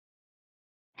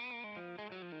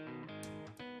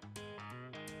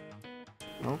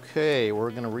Okay, we're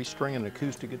going to restring an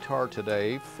acoustic guitar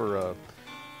today for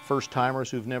first-timers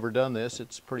who've never done this.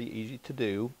 It's pretty easy to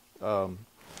do. A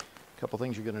couple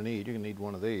things you're going to need. You're going to need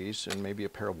one of these and maybe a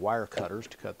pair of wire cutters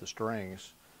to cut the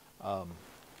strings.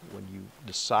 When you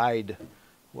decide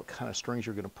what kind of strings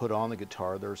you're going to put on the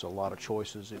guitar, there's a lot of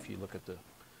choices. If you look at the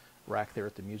rack there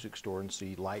at the music store and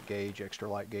see light gauge, extra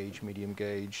light gauge, medium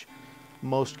gauge.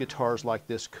 Most guitars like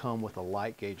this come with a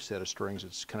light gauge set of strings.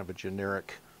 It's kind of a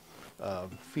generic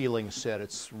feeling set.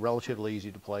 It's relatively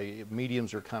easy to play.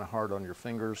 Mediums are kind of hard on your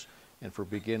fingers, and for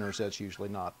beginners that's usually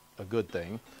not a good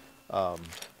thing.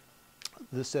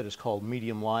 This set is called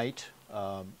medium light.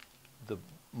 The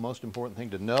most important thing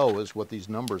to know is what these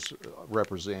numbers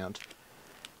represent,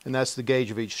 and that's the gauge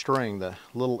of each string. The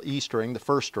little E string, the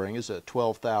first string, is a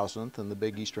 12,000th, and the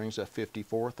big E string is a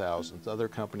 54,000th. Other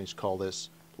companies call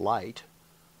this light,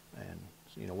 and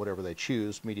whatever they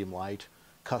choose, medium light,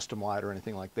 custom light, or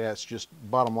anything like that. It's just,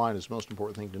 bottom line is, the most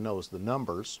important thing to know is the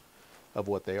numbers of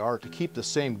what they are. To keep the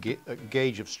same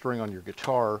gauge of string on your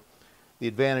guitar, the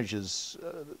advantage is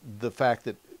the fact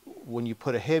that when you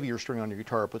put a heavier string on your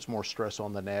guitar, it puts more stress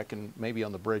on the neck and maybe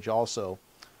on the bridge also,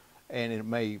 and it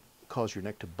may cause your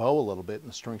neck to bow a little bit, and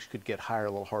the strings could get higher,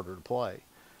 a little harder to play.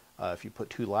 If you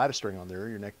put too light a string on there,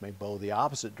 your neck may bow the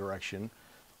opposite direction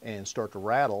and start to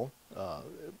rattle.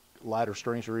 Lighter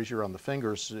strings are easier on the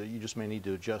fingers. You just may need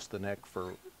to adjust the neck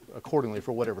accordingly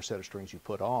for whatever set of strings you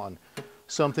put on.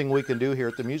 Something we can do here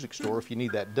at the music store if you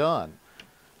need that done.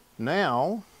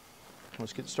 Now,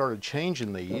 let's get started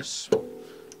changing these.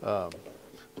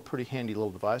 Pretty handy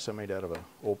little device I made out of an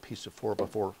old piece of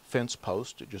 4x4 fence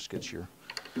post. It just gets your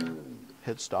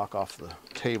headstock off the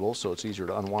table, so it's easier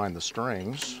to unwind the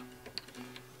strings.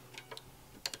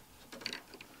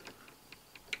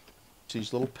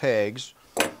 These little pegs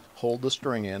hold the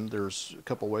string in. There's a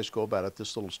couple ways to go about it.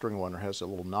 This little string winder has a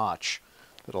little notch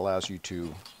that allows you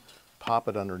to pop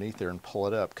it underneath there and pull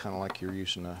it up, kind of like you're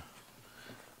using a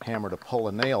hammer to pull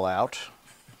a nail out.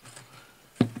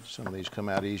 Some of these come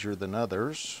out easier than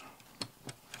others.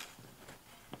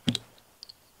 You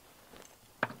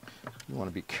want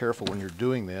to be careful when you're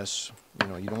doing this. You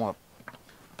don't want to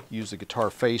use the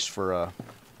guitar face for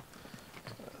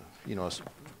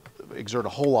exert a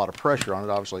whole lot of pressure on it.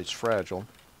 Obviously it's fragile.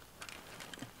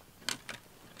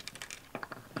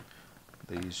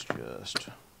 These just,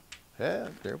 yeah,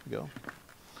 there we go.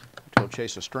 Go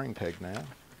chase a string peg now.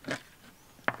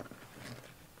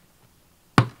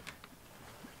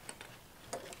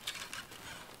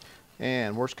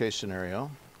 And worst case scenario,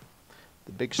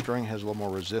 the big string has a little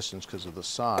more resistance because of the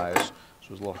size, so it's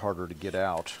a little harder to get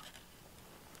out.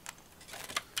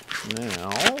 Now,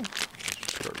 let's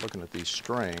start looking at these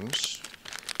strings.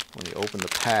 When you open the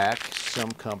pack,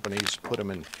 some companies put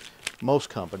them in,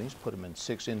 most companies put them in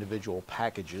 6 individual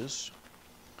packages,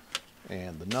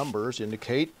 and the numbers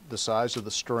indicate the size of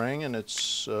the string, and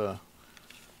it's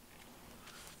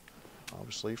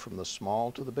obviously from the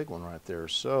small to the big one right there.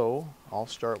 So I'll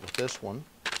start with this one.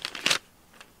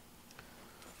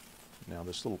 Now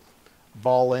this little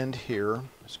ball end here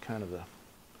is kind of the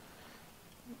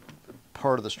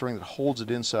part of the string that holds it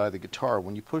inside the guitar.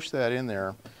 When you push that in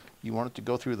there, you want it to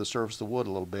go through the surface of the wood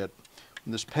a little bit.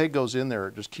 When this peg goes in there,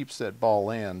 it just keeps that ball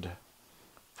end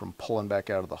from pulling back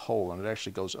out of the hole, and it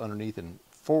actually goes underneath and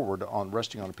forward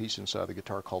resting on a piece inside the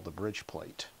guitar called the bridge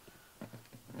plate.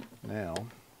 Now,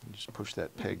 you just push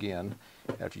that peg in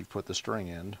after you put the string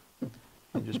in,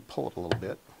 and just pull it a little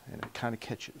bit, and it kind of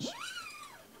catches.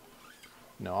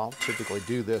 Now, I'll typically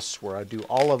do this where I do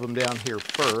all of them down here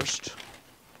first.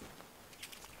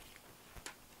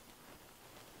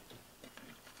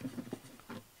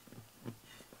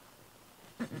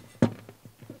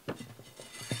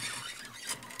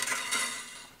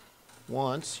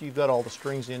 Once you've got all the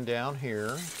strings in down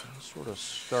here, sort of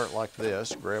start like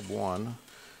this, grab one.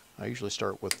 I usually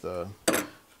start with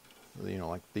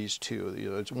like these two.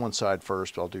 It's one side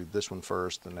first. I'll do this one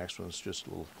first. The next one's just a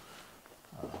little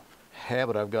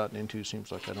habit I've gotten into.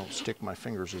 Seems like I don't stick my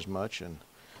fingers as much, and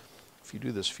if you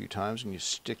do this a few times and you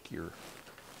stick your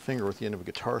finger with the end of a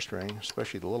guitar string,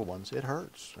 especially the little ones, it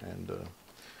hurts, and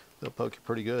they'll poke you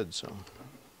pretty good. So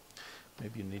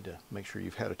maybe you need to make sure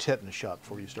you've had a tetanus shot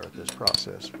before you start this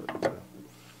process. But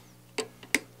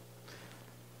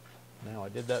now I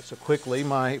did that so quickly.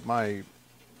 My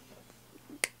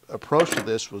approach to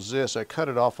this was this. I cut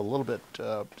it off a little bit,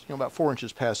 about 4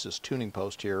 inches past this tuning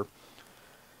post here,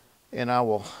 and I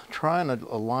will try and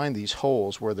align these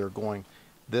holes where they're going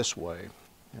this way.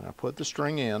 And I put the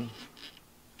string in,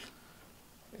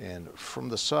 and from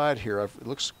the side here, it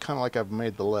looks kind of like I've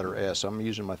made the letter S. I'm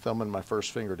using my thumb and my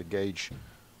first finger to gauge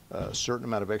a certain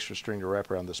amount of extra string to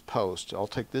wrap around this post. I'll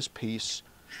take this piece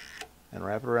and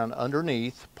wrap it around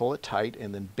underneath, pull it tight,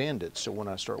 and then bend it. So when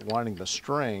I start winding the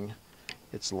string,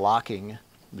 it's locking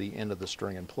the end of the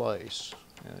string in place.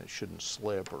 And it shouldn't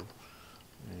slip, or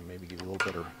maybe give you a little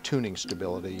better tuning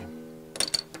stability.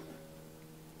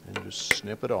 And just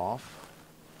snip it off.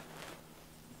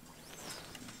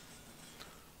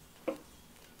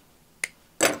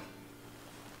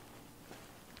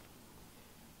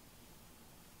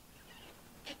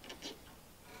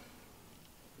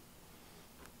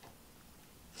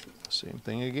 Same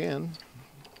thing again.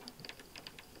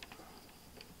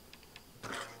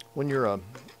 When you're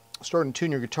starting to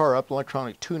tune your guitar up,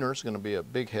 electronic tuner is going to be a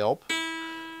big help.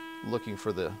 Looking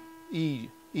for the E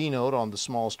note on the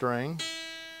small string.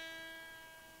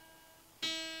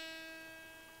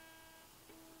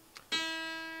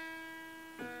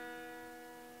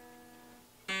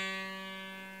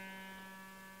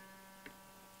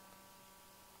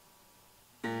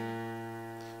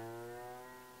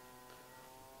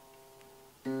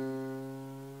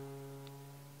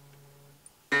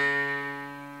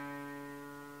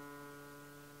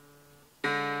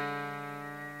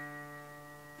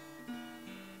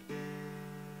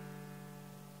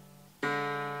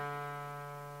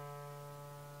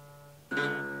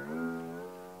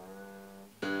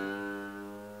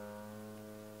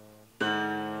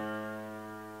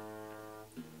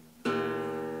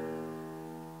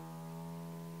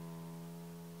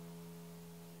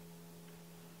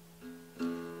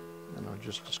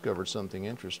 Just discovered something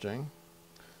interesting,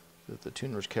 that the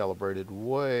tuner's calibrated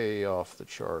way off the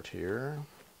chart here.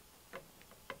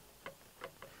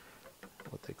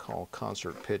 What they call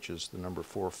concert pitch is the number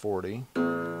 440.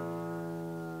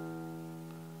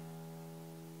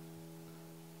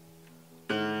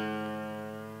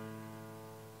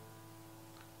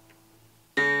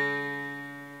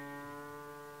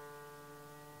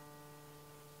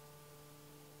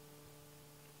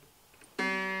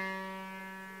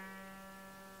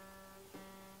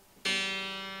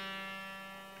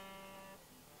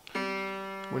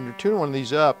 When you're tuning one of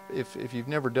these up, if you've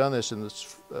never done this and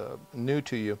it's new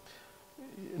to you,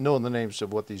 knowing the names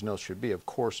of what these notes should be, of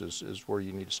course, is where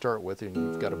you need to start with, and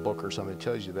you've got a book or something that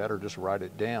tells you that, or just write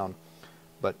it down.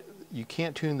 But you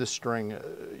can't tune this string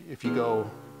if you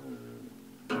go,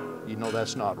 you know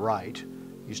that's not right.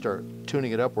 You start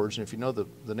tuning it upwards, and if you know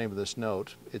the name of this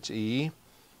note, it's E,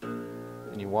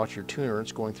 and you watch your tuner,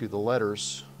 it's going through the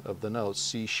letters of the notes,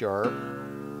 C sharp,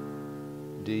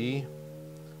 D,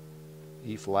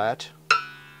 E flat,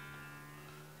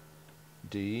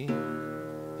 D,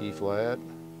 E flat,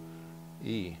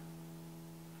 E.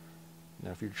 Now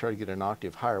if you try to get an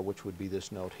octave higher, which would be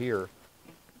this note here,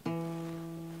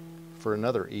 for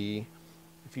another E,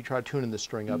 if you try tuning the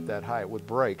string up that high, it would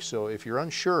break. So if you're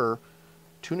unsure,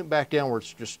 tune it back down where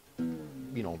it's just,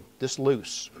 you know, this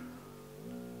loose.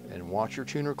 And watch your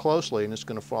tuner closely, and it's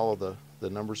going to follow the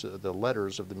numbers, the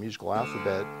letters of the musical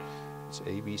alphabet. It's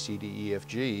A, B, C, D, E, F,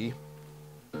 G.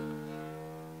 And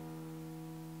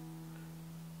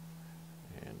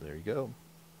there you go.